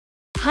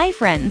Hi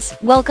friends,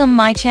 welcome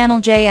my channel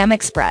JM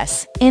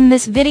Express. In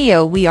this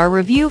video we are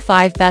review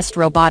 5 best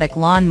robotic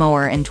lawn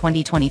mower in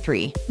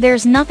 2023.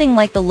 There's nothing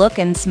like the look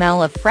and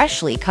smell of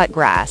freshly cut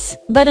grass.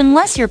 But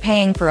unless you're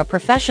paying for a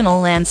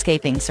professional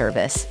landscaping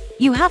service,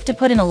 you have to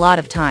put in a lot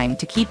of time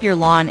to keep your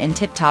lawn in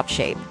tip-top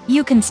shape.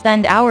 You can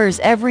spend hours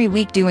every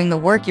week doing the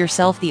work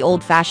yourself the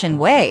old-fashioned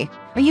way,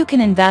 or you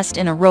can invest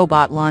in a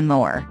robot lawn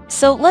mower.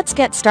 So let's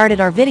get started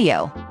our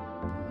video.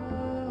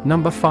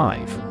 Number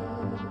 5.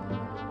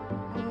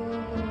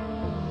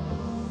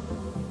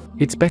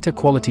 It's better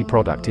quality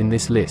product in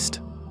this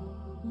list.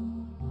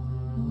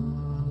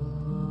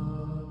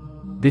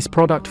 This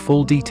product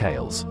full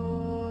details.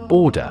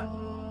 Order.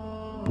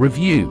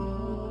 Review.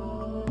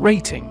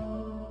 Rating.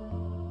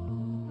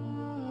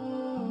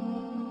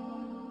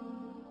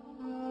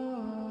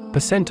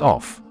 Percent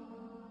off.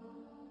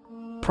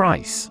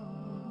 Price.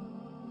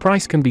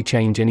 Price can be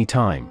changed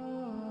anytime.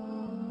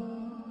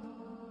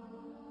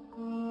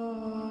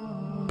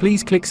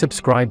 Please click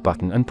subscribe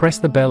button and press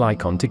the bell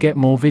icon to get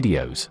more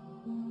videos.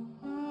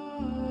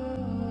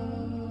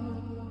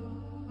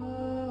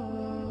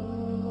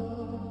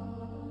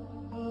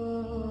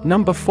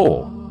 Number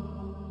 4.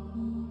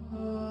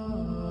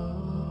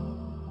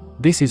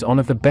 This is one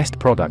of the best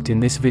product in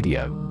this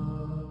video.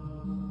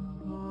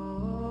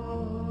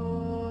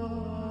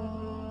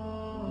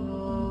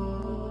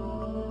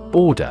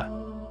 Order.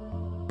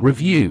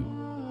 Review.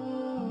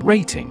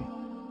 Rating.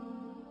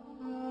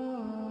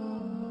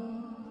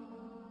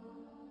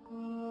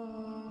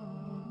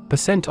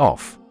 Percent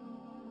off.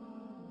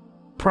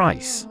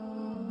 Price.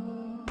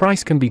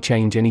 Price can be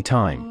changed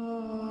anytime.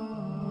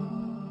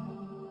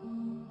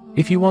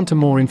 If you want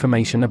more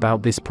information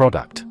about this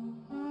product,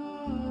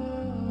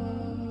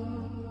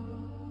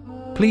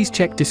 please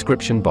check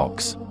description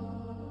box.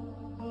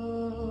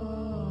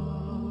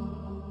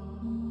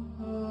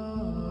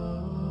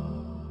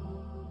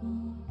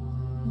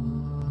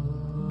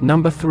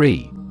 Number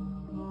 3.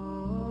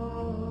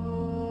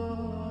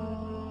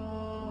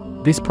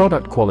 This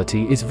product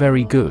quality is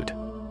very good.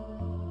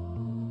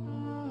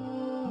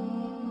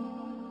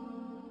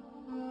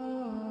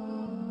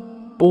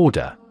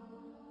 Order.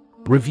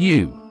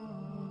 Review.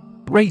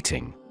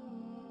 Rating.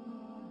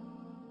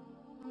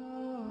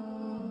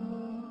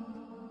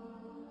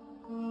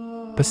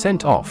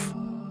 Percent off.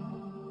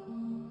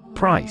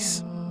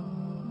 Price.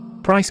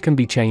 Price can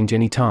be changed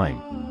anytime.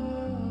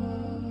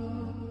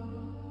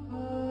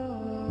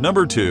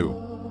 Number 2.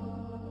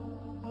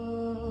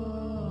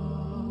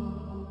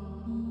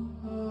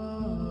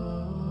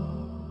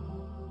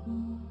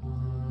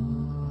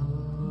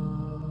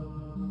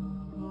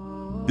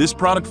 This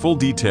product full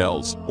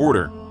details.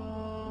 Order.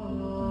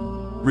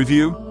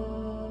 Review.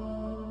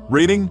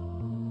 Rating.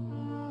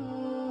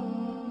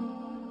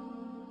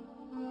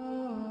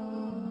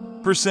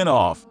 Percent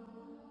off.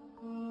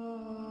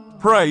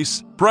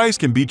 Price. Price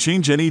can be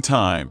changed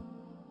anytime.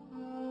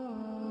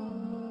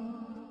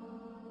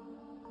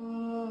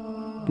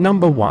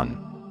 Number 1.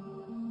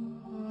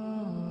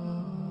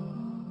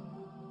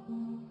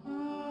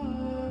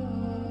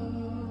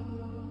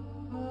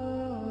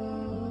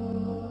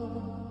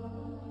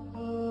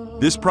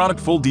 This product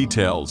full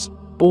details.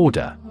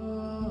 Order.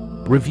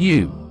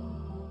 Review.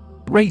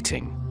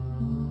 Rating.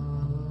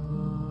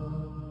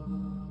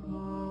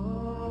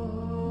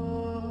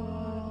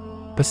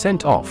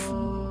 Percent off.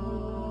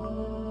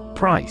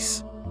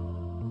 Price.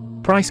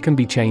 Price can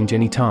be changed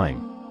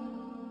anytime.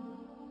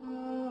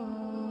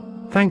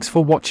 Thanks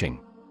for watching.